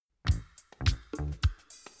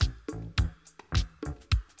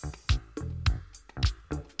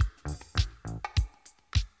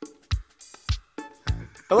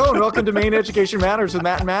Hello and welcome to Maine Education Matters with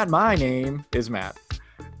Matt and Matt. My name is Matt.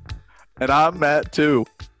 And I'm Matt too.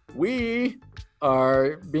 We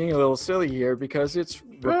are being a little silly here because it's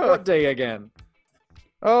report day again.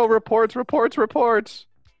 Oh, reports.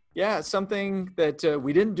 Yeah, something that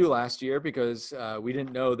we didn't do last year because we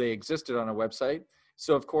didn't know they existed on a website.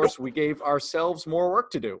 So, of course, we gave ourselves more work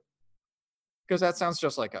to do because that sounds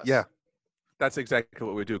just like us. Yeah, that's exactly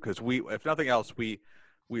what we do because if nothing else, we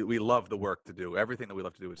love the work to do. Everything that we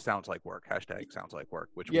love to do, it sounds like work. Hashtag sounds like work,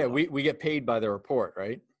 which we get paid by the report,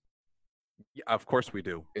 right? Yeah, of course we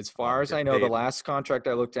do. As far as I know, the last contract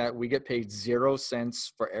I looked at, we get paid 0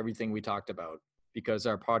 cents for everything we talked about because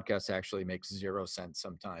our podcast actually makes 0 cents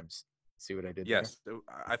sometimes. See what I did there? Yes.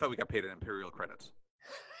 I thought we got paid in imperial credits.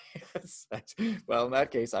 Yes. Well, in that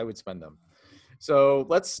case, I would spend them. So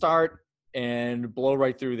let's start and blow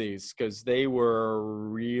right through these because they were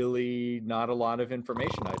really not a lot of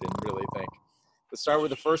information, I didn't really think. Let's start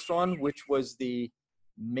with the first one, which was the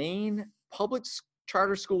Maine Public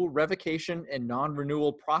Charter School Revocation and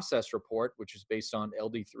Non-Renewal Process Report, which is based on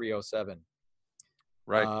LD 307.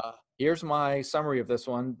 Right. Here's my summary of this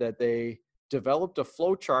one, that they developed a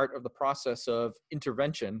flow chart of the process of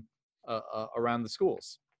intervention around the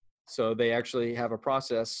schools. So they actually have a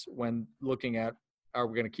process when looking at, are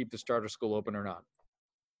we going to keep the charter school open or not?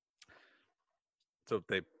 So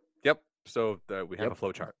we have a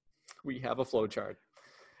flow chart. We have a flow chart.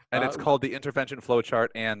 And it's called the intervention flow chart,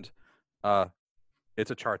 and it's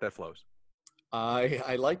a chart that flows.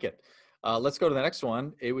 I like it. Let's go to the next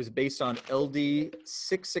one. It was based on LD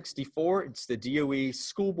 664. It's the DOE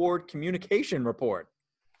School Board Communication Report.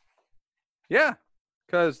 Yeah,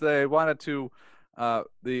 because they wanted to,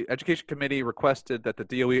 the Education Committee requested that the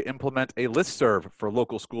DOE implement a listserv for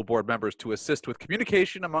local school board members to assist with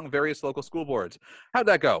communication among various local school boards. How'd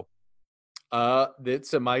that go?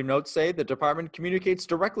 My notes say the department communicates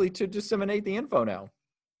directly to disseminate the info now.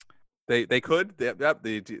 They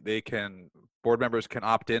can, board members can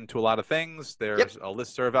opt into a lot of things. There's a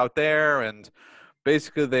listserv out there, and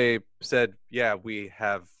basically they said, yeah, we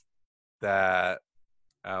have that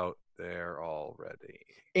out there already.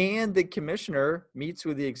 And the commissioner meets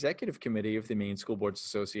with the executive committee of the Maine School Boards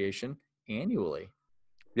Association annually.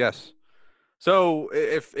 Yes. So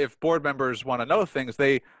if board members want to know things,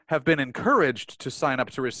 they have been encouraged to sign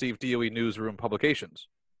up to receive DOE newsroom publications.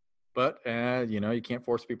 But, you can't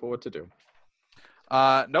force people what to do.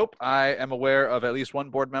 Nope. I am aware of at least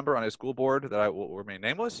one board member on a school board that I will remain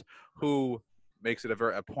nameless, who makes it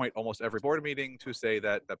a point almost every board meeting to say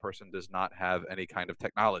that that person does not have any kind of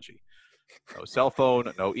technology. No cell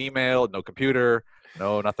phone, no email, no computer,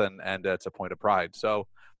 no nothing, and it's a point of pride. So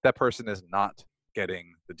that person is not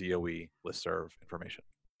getting the DOE listserv information.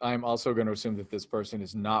 I'm also going to assume that this person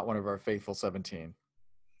is not one of our faithful 17.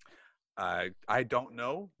 I don't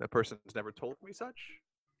know. That person's never told me such,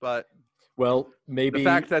 but maybe the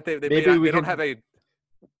fact that they don't have a,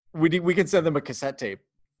 we can send them a cassette tape.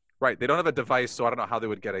 Right. They don't have a device, so I don't know how they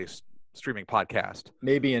would get a streaming podcast.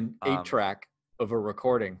 Maybe an 8-track of a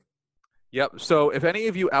recording. Yep. So if any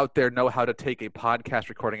of you out there know how to take a podcast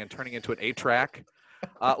recording and turning it into an 8-track,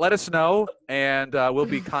 let us know, and we'll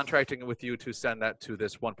be contracting with you to send that to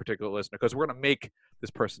this one particular listener, because we're going to make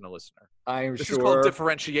this person a listener. This is called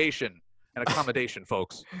differentiation and accommodation,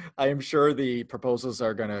 folks. I am sure the proposals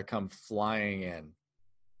are going to come flying in.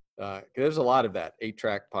 There's a lot of that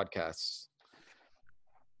 8-track podcasts.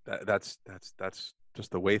 That's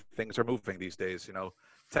just the way things are moving these days.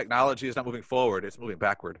 Technology is not moving forward; it's moving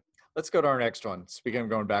backward. Let's go to our next one. Speaking of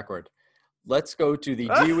going backward, let's go to the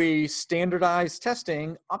DOE Standardized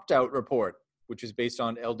Testing Opt-out Report, which is based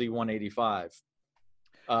on LD 185.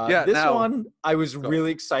 This one I was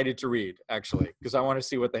really excited to read, actually, because I want to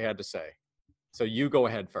see what they had to say. So you go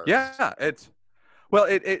ahead first. Yeah, it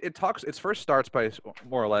first starts by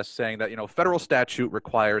more or less saying that, federal statute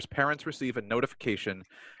requires parents receive a notification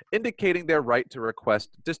indicating their right to request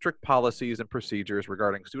district policies and procedures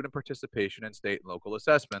regarding student participation in state and local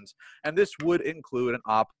assessments. And this would include an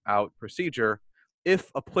opt-out procedure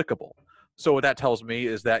if applicable. So what that tells me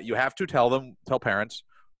is that you have to tell parents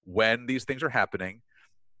when these things are happening.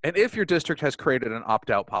 And if your district has created an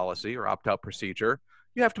opt-out policy or opt-out procedure,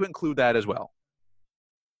 you have to include that as well.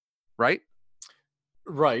 Right?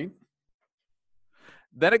 Right.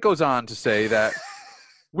 Then it goes on to say that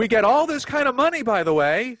we get all this kind of money, by the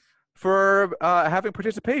way, for having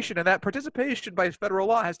participation, and that participation by federal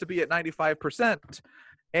law has to be at 95%.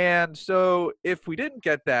 And so if we didn't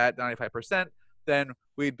get that 95%, then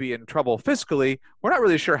we'd be in trouble fiscally. We're not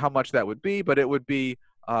really sure how much that would be, but it would be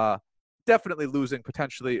definitely losing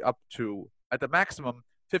potentially up to, at the maximum,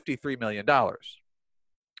 $53 million,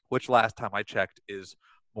 which last time I checked is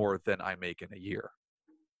more than I make in a year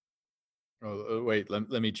Wait, let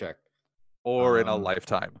me check. or in a Um,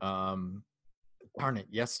 lifetime. Darn it,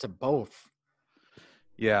 yes to both.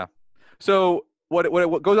 Yeah. So what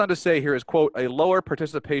goes on to say here is, quote, a lower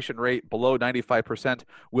participation rate below 95%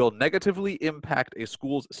 will negatively impact a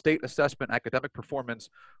school's state assessment academic performance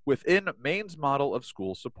within Maine's model of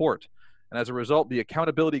school support. And as a result, the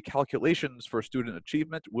accountability calculations for student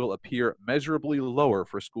achievement will appear measurably lower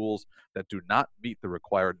for schools that do not meet the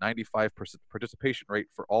required 95% participation rate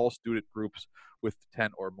for all student groups with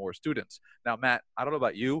 10 or more students. Now, Matt, I don't know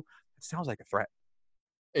about you. It sounds like a threat.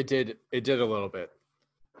 It did a little bit.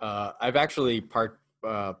 I've actually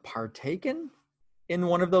partaken in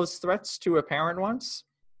one of those threats to a parent once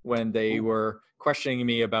when they were questioning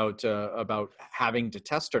me about having to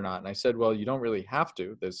test or not, and I said, well, you don't really have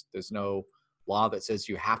to. There's no law that says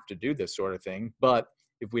you have to do this sort of thing, but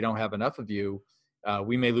if we don't have enough of you,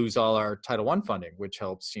 we may lose all our Title I funding, which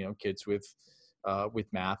helps kids with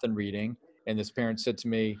math and reading. And this parent said to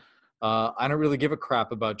me, I don't really give a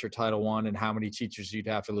crap about your Title I and how many teachers you'd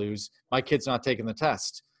have to lose. My kid's not taking the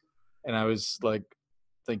test. And I was like,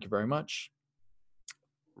 thank you very much.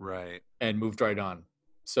 Right. And moved right on.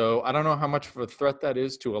 So I don't know how much of a threat that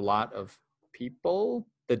is to a lot of people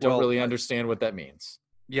that don't really understand what that means.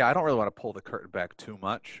 Yeah, I don't really want to pull the curtain back too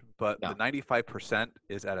much, but No. the 95%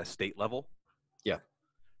 is at a state level. Yeah.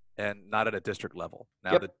 And not at a district level.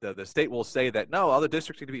 Now, the state will say that, no, all the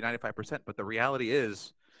districts need to be 95%, but the reality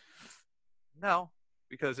is, no,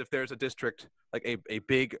 because if there's a district, like a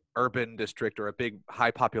big urban district or a big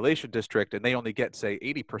high population district, and they only get, say,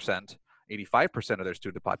 80%, 85% of their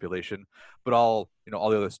student population, but all the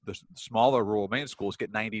other the smaller rural Maine schools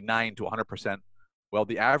get 99 to 100%, well,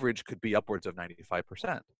 the average could be upwards of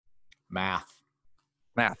 95%. Math.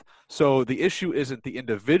 So the issue isn't the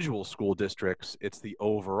individual school districts, it's the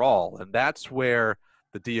overall. And that's where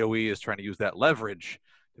the DOE is trying to use that leverage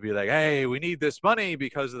to be like, hey, we need this money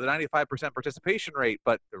because of the 95% participation rate.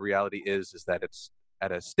 But the reality is that it's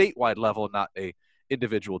at a statewide level, not a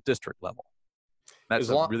individual district level. That's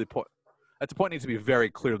a point that needs to be very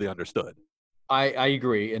clearly understood. I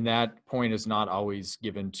agree. And that point is not always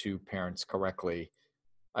given to parents correctly,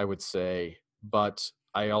 I would say. But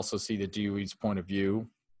I also see the DOE's point of view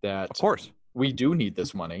that, of course, we do need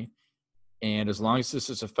this money. And as long as this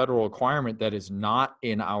is a federal requirement that is not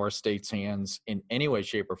in our state's hands in any way,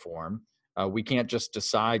 shape, or form, we can't just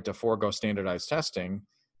decide to forego standardized testing.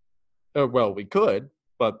 Well, we could,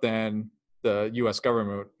 but then the U.S.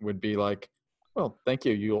 government would be like, well, thank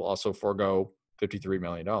you. You'll also forego $53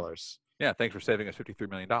 million. Yeah, thanks for saving us $53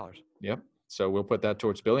 million. Yep. So we'll put that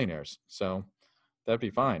towards billionaires. So that'd be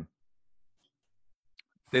fine.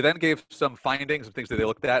 They then gave some findings of things that they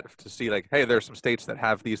looked at to see, like, hey, there's some states that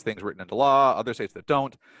have these things written into law, other states that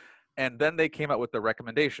don't. And then they came out with the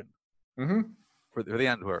recommendation for the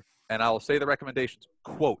end here. And I'll say the recommendations,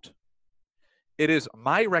 quote, it is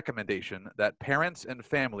my recommendation that parents and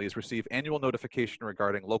families receive annual notification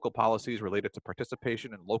regarding local policies related to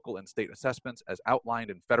participation in local and state assessments as outlined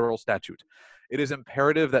in federal statute. It is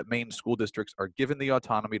imperative that Maine school districts are given the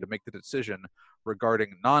autonomy to make the decision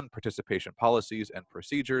regarding non-participation policies and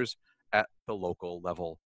procedures at the local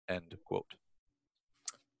level, end quote.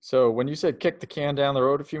 So when you said kick the can down the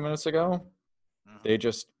road a few minutes ago, they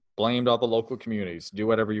just blamed all the local communities. Do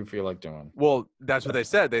whatever you feel like doing. Well, that's what they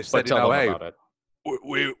said. They said, hey, about it.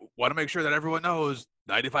 We want to make sure that everyone knows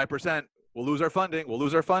 95%. We'll lose our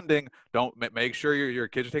funding. Don't make sure your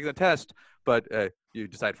kids are taking the test, but you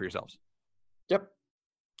decide for yourselves. Yep.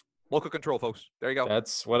 Local control, folks. There you go.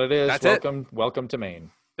 That's what it is. That's Welcome to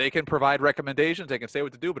Maine. They can provide recommendations. They can say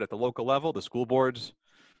what to do, but at the local level, the school boards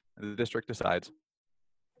and the district decides.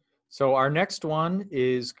 So our next one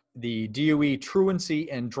is the DOE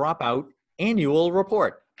Truancy and Dropout Annual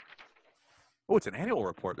Report. Oh, it's an annual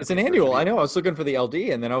report. It's an annual. I know. I was looking for the LD,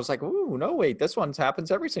 and then I was like, "Ooh, no, wait! This one happens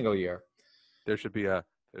every single year." There should be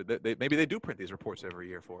maybe they do print these reports every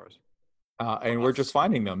year for us. And we're just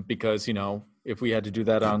finding them because if we had to do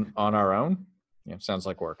that on our own, sounds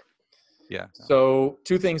like work. Yeah. So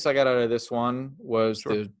 2 things I got out of this one was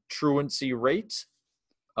the truancy rate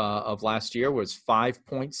of last year was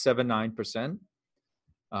 5.79%,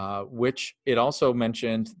 which it also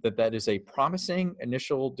mentioned that is a promising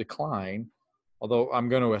initial decline. Although I'm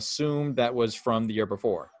going to assume that was from the year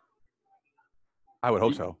before. I would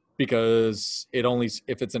hope so. Because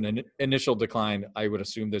if it's an initial decline, I would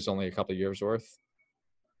assume there's only a couple of years worth.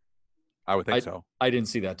 I would think so. I didn't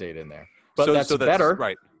see that data in there. But that's better.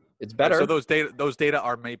 Right. It's better. So those data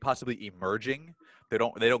are possibly emerging. They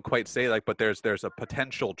don't quite say but there's a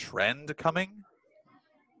potential trend coming.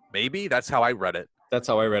 Maybe that's how I read it. That's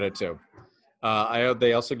how I read it too.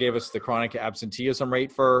 They also gave us the chronic absenteeism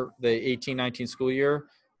rate for the 18-19 school year,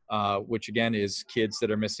 which again is kids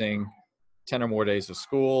that are missing 10 or more days of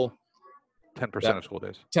school. 10% of school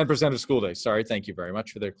days. 10% of school days. Sorry, thank you very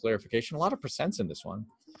much for the clarification. A lot of percents in this one.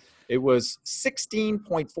 It was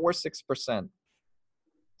 16.46%.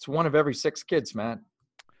 It's one of every 6 kids, Matt.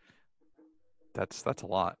 That's a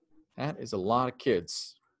lot. That is a lot of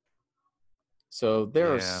kids. So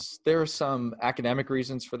there are some academic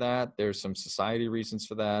reasons for that. There's some society reasons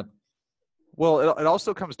for that. Well, it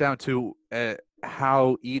also comes down to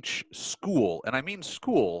how each school, and I mean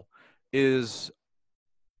school, is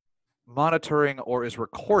monitoring or is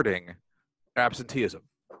recording absenteeism.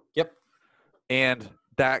 Yep. And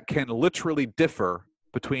that can literally differ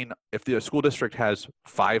between, if the school district has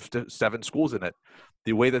 5 to 7 schools in it,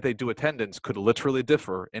 the way that they do attendance could literally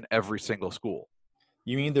differ in every single school.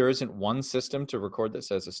 You mean there isn't one system to record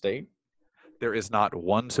this as a state? There is not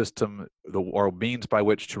one system or means by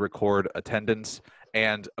which to record attendance.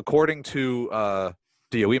 And according to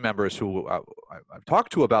DOE members who I've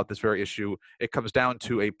talked to about this very issue, it comes down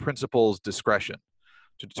to a principal's discretion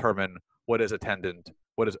to determine what is attendant,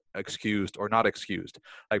 what is excused or not excused.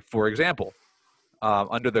 Like, for example,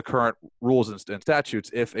 under the current rules and statutes,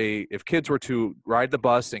 if kids were to ride the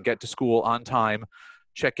bus and get to school on time,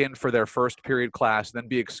 check in for their first period class, then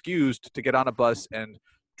be excused to get on a bus and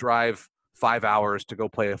drive 5 hours to go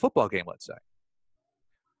play a football game, let's say.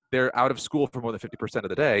 They're out of school for more than 50% of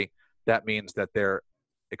the day. That means that they're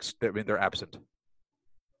absent.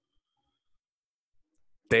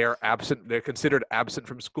 They are absent. They're considered absent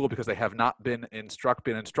from school because they have not been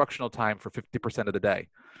instructional time for 50% of the day.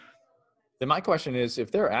 Then my question is,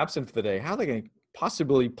 if they're absent for the day, how are they going to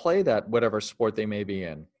possibly play that whatever sport they may be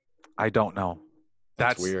in? I don't know.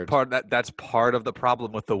 That's weird. That's part of the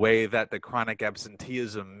problem with the way that the chronic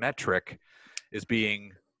absenteeism metric is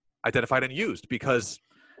being identified and used, because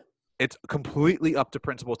it's completely up to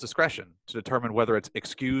principal's discretion to determine whether it's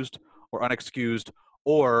excused or unexcused,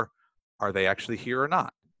 or are they actually here or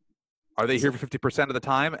not? Are they here for 50% of the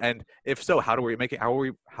time? And if so, how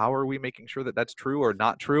are we making sure that that's true or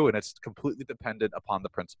not true? And it's completely dependent upon the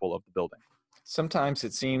principal of the building. Sometimes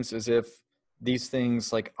it seems as if these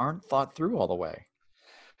things aren't thought through all the way.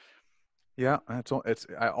 Yeah,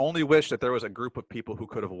 I only wish that there was a group of people who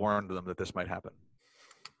could have warned them that this might happen.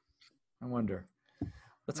 I wonder.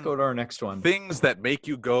 Let's go to our next one. Things that make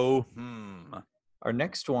you go, Our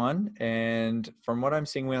next one, and from what I'm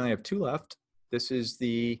seeing, we only have 2 left. This is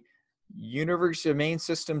the University of Maine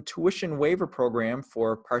System Tuition Waiver Program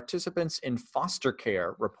for Participants in Foster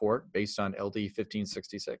Care report based on LD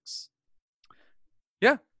 1566.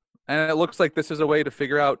 Yeah, and it looks like this is a way to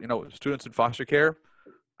figure out, students in foster care,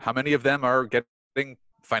 how many of them are getting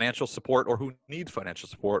financial support or who need financial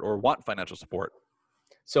support or want financial support.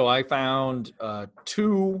 So I found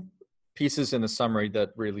 2 pieces in the summary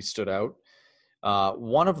that really stood out.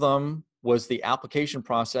 One of them was the application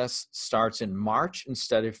process starts in March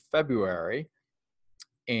instead of February.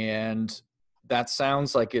 And that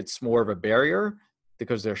sounds like it's more of a barrier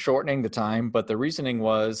because they're shortening the time. But the reasoning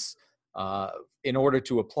was in order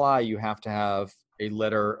to apply, you have to have a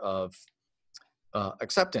letter of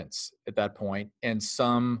acceptance at that point. And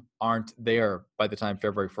some aren't there by the time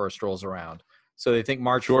February 1st rolls around. So they think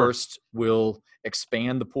March 1st will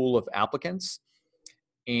expand the pool of applicants.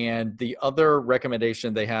 And the other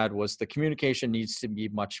recommendation they had was the communication needs to be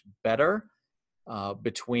much better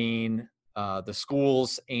between the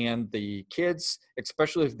schools and the kids,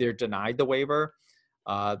 especially if they're denied the waiver.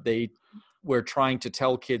 They were trying to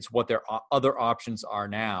tell kids what their other options are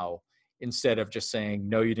now, instead of just saying,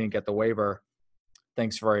 no, you didn't get the waiver.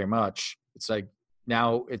 Thanks very much. It's like,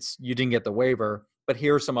 now it's, you didn't get the waiver, but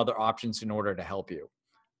here are some other options in order to help you.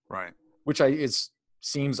 Right. Which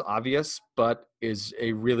seems obvious, but is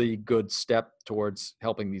a really good step towards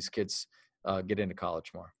helping these kids get into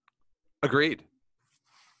college more. Agreed.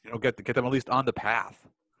 Get them at least on the path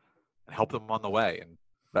and help them on the way. And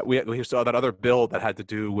that we saw that other bill that had to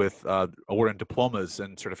do with awarding diplomas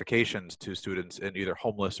and certifications to students in either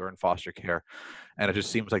homeless or in foster care. And it just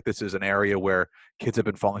seems like this is an area where kids have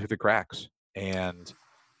been falling through the cracks, and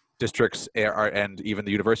districts and even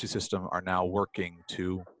the university system are now working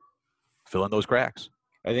to fill in those cracks.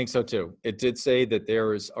 I think so too. It did say that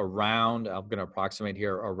there is around, I'm going to approximate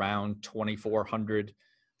here, around 2,400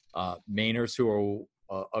 Mainers who are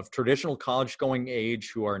of traditional college-going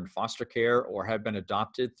age who are in foster care or have been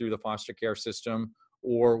adopted through the foster care system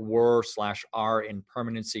or were/are in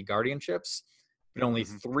permanency guardianships. But only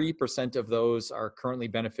 3% of those are currently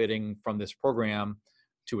benefiting from this program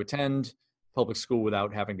to attend public school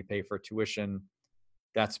without having to pay for tuition.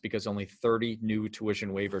 That's because only 30 new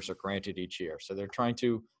tuition waivers are granted each year. So they're trying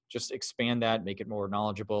to just expand that, make it more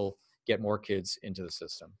knowledgeable, get more kids into the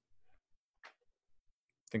system.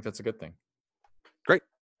 I think that's a good thing. Great.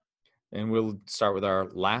 And we'll start with our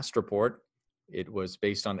last report. It was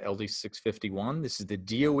based on LD 651. This is the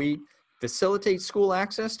DOE facilitate school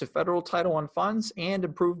access to federal Title I funds and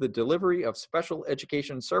improve the delivery of special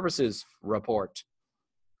education services report.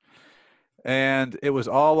 And it was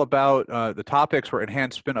all about the topics were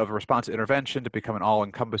enhancement of response intervention to become an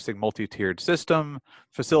all-encompassing multi-tiered system,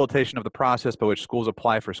 facilitation of the process by which schools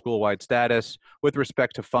apply for school-wide status with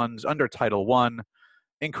respect to funds under Title I,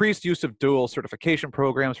 increased use of dual certification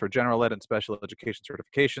programs for general ed and special education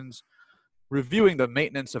certifications, reviewing the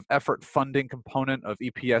maintenance of effort funding component of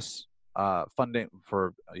EPS funding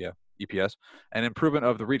for EPS, and improvement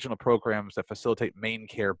of the regional programs that facilitate main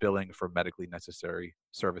care billing for medically necessary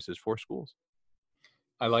services for schools.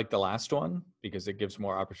 I like the last one because it gives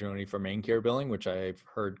more opportunity for main care billing, which I've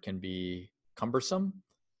heard can be cumbersome.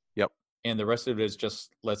 Yep. And the rest of it is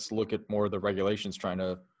just, let's look at more of the regulations trying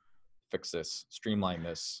to fix this, streamline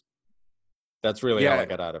this. That's really all I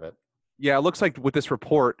got out of it. Yeah, it looks like with this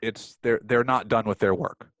report, they're not done with their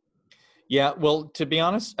work. Yeah, well, to be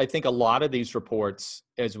honest, I think a lot of these reports,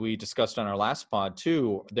 as we discussed on our last pod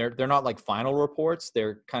too, they're not like final reports.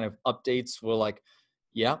 They're kind of updates. We're like,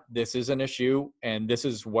 yeah, this is an issue, and this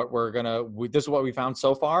is what this is what we found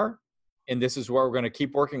so far, and this is what we're gonna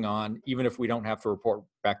keep working on, even if we don't have to report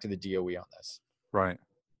back to the DOE on this. Right.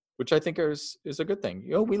 Which I think is a good thing.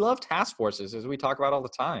 You know, we love task forces, as we talk about all the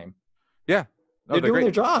time. Yeah, no, they're doing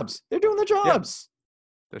their jobs. They're doing their jobs. Yeah.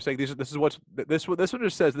 They're saying this one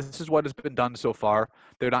just says this is what has been done so far.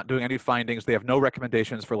 They're not doing any findings. They have no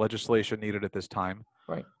recommendations for legislation needed at this time.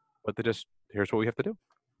 Right. But here's what we have to do.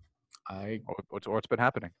 What's been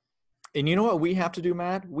happening. And you know what we have to do,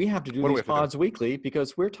 Matt? We have to do these pods weekly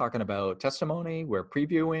because we're talking about testimony. We're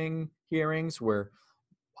previewing hearings. We are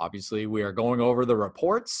going over the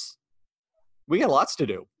reports. We got lots to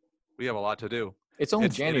do. We have a lot to do. It's only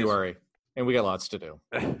January, and we got lots to do.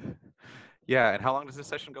 Yeah, and how long does this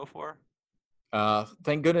session go for?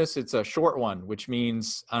 Thank goodness it's a short one, which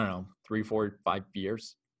means, I don't know, 3, 4, 5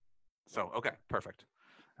 years. So, okay, perfect.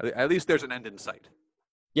 At least there's an end in sight.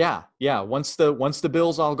 Yeah. Once the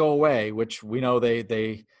bills all go away, which we know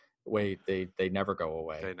they never go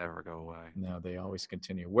away. They never go away. No, they always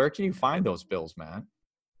continue. Where can you find those bills, Matt?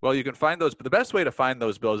 Well, you can find those, but the best way to find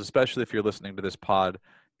those bills, especially if you're listening to this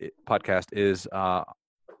podcast, is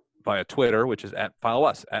via Twitter, which is follow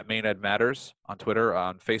us at Maine Ed Matters on Twitter,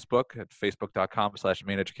 on Facebook at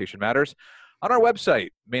facebook.com/Maine Education Matters, on our website,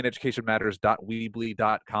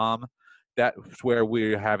 maineducationmatters.weebly.com. That's where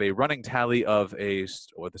we have a running tally with a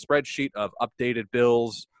spreadsheet of updated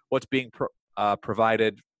bills, what's being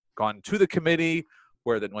provided, gone to the committee,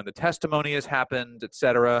 when the testimony has happened,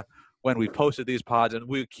 etc. When we posted these pods, and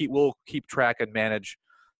we'll keep track and manage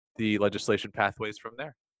the legislation pathways from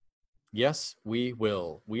there. Yes, we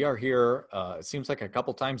will. We are here, it seems like a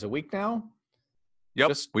couple times a week now.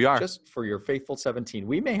 Yep, we are. Just for your faithful 17.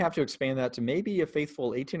 We may have to expand that to maybe a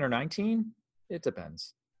faithful 18 or 19. It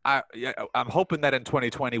depends. I'm hoping that in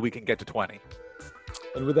 2020 we can get to 20.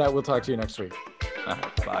 And with that, we'll talk to you next week.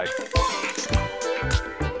 Bye.